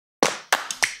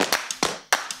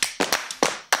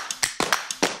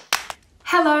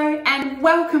Hello and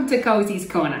welcome to Cozy's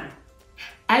Corner.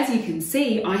 As you can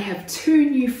see, I have two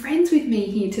new friends with me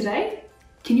here today.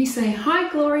 Can you say hi,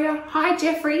 Gloria? Hi,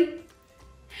 Jeffrey.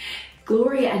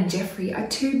 Gloria and Jeffrey are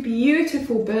two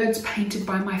beautiful birds painted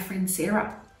by my friend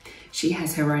Sarah. She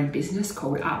has her own business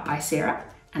called Art by Sarah,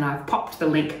 and I've popped the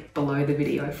link below the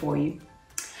video for you.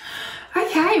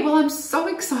 Okay, well, I'm so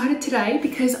excited today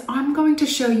because I'm going to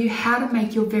show you how to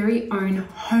make your very own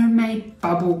homemade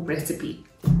bubble recipe.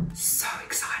 So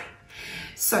exciting.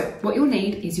 So what you'll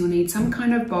need some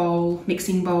kind of bowl,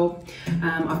 mixing bowl.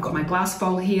 I've got my glass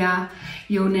bowl here.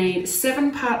 You'll need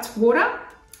 7 parts water.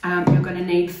 You're going to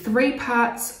need 3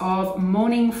 parts of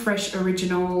Morning Fresh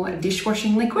Original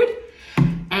dishwashing liquid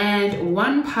and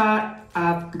 1 part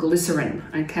of glycerine.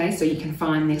 Okay, so you can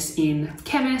find this in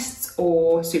chemists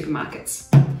or supermarkets.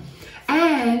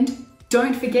 And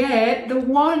don't forget the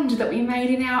wand that we made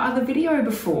in our other video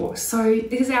before. So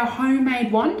this is our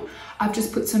homemade wand. I've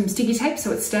just put some sticky tape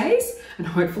so it stays and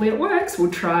hopefully it works.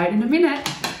 We'll try it in a minute.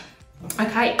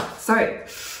 Okay, so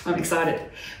I'm excited.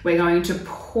 We're going to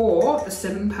pour the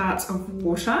 7 parts of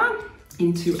water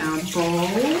into our bowl.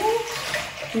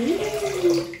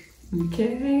 Ooh.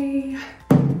 Okay,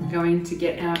 I'm going to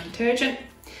get our detergent.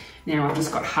 Now I've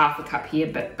just got half a cup here,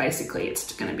 but basically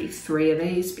it's going to be 3 of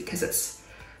these because it's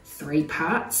 3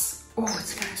 parts. Oh,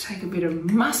 it's going to take a bit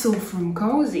of muscle from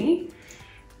Cozy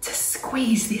to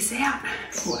squeeze this out.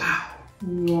 Wow.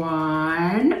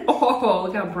 1. Oh,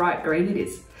 look how bright green it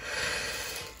is.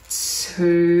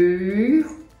 2.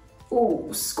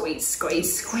 Oh, squeeze,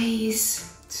 squeeze,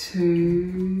 squeeze.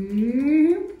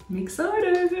 2. I'm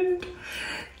excited.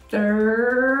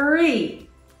 3.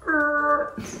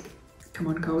 Come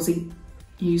on, Cozy.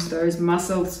 Use those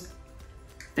muscles.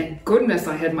 Thank goodness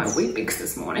I had my Weet-Bix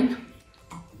this morning.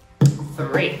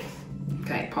 3.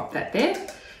 Okay, pop that there.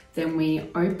 Then we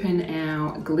open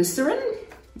our glycerin.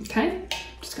 Okay,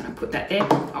 just gonna put that there.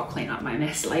 I'll clean up my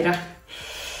mess later.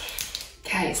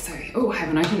 Okay, so, oh, I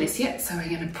haven't opened this yet. So we're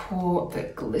gonna pour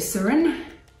the glycerin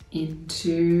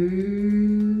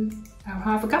into our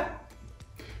half a cup.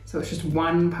 So it's just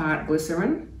 1 part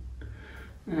glycerin.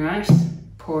 All right,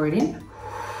 pour it in.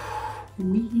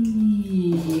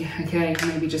 Whee. Okay,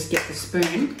 maybe just get the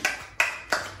spoon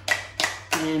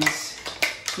and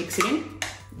mix it in.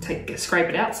 Scrape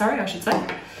it out, sorry, I should say.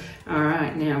 All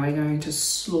right, now we're going to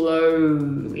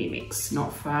slowly mix,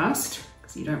 not fast,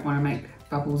 because you don't want to make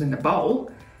bubbles in the bowl.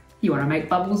 You want to make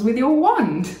bubbles with your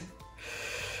wand.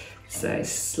 So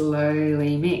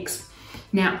slowly mix.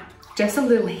 Now, just a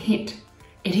little hint.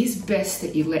 It is best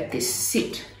that you let this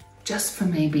sit just for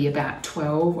maybe about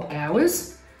 12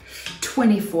 hours.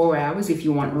 24 hours if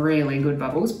you want really good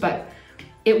bubbles, but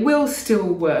it will still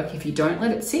work if you don't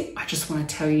let it sit. I just want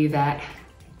to tell you that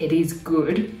it is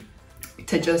good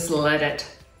to just let it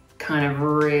kind of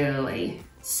really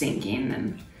sink in,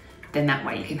 and then that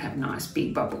way you can have nice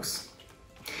big bubbles.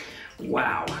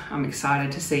 Wow, I'm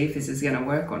excited to see if this is going to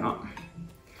work or not.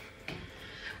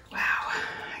 Wow.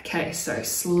 Okay, so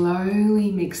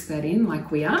slowly mix that in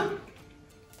like we are.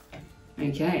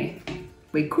 Okay.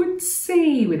 We could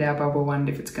see with our bubble wand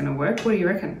if it's going to work. What do you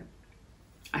reckon?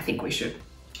 I think we should.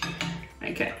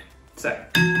 Okay, so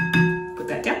put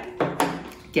that down.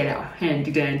 Get our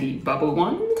handy dandy bubble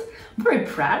wand. I'm very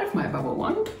proud of my bubble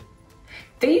wand.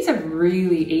 These are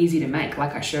really easy to make,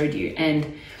 like I showed you,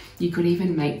 and you could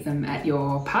even make them at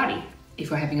your party. If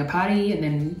you're having a party and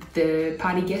then the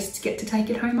party guests get to take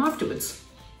it home afterwards.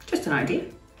 Just an idea.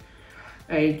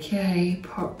 Okay,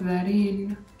 pop that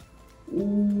in.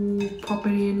 Ooh, pop it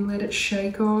in, let it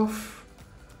shake off.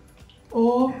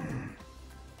 Oh.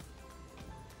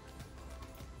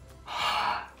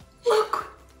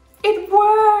 Look, it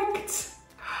worked.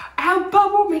 Our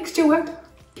bubble mixture worked.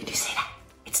 Did you see that?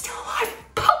 It's still alive.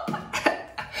 Pop.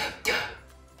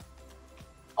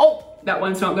 Oh, that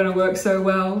one's not gonna work so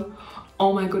well.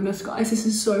 Oh my goodness, guys, this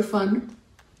is so fun.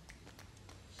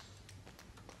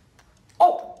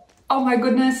 Oh my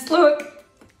goodness, look.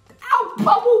 Our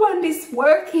bubble wand is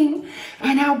working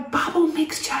and our bubble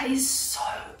mixture is so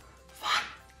fun.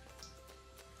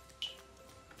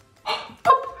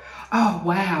 Oh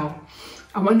wow,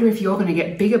 I wonder if you're going to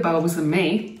get bigger bubbles than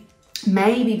me.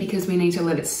 Maybe because we need to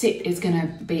let it sit, it's going to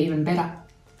be even better.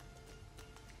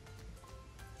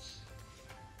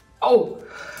 Oh,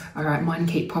 all right, mine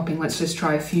keep popping. Let's just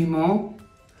try a few more.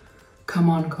 Come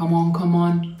on, come on, come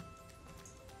on.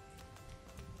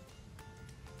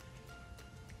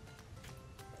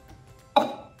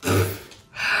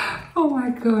 Oh my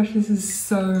gosh, this is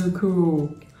so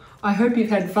cool. I hope you've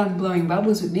had fun blowing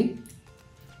bubbles with me.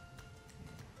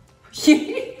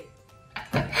 See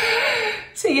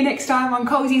you next time on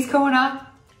Cozy's Corner.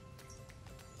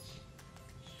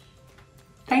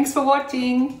 Thanks for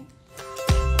watching.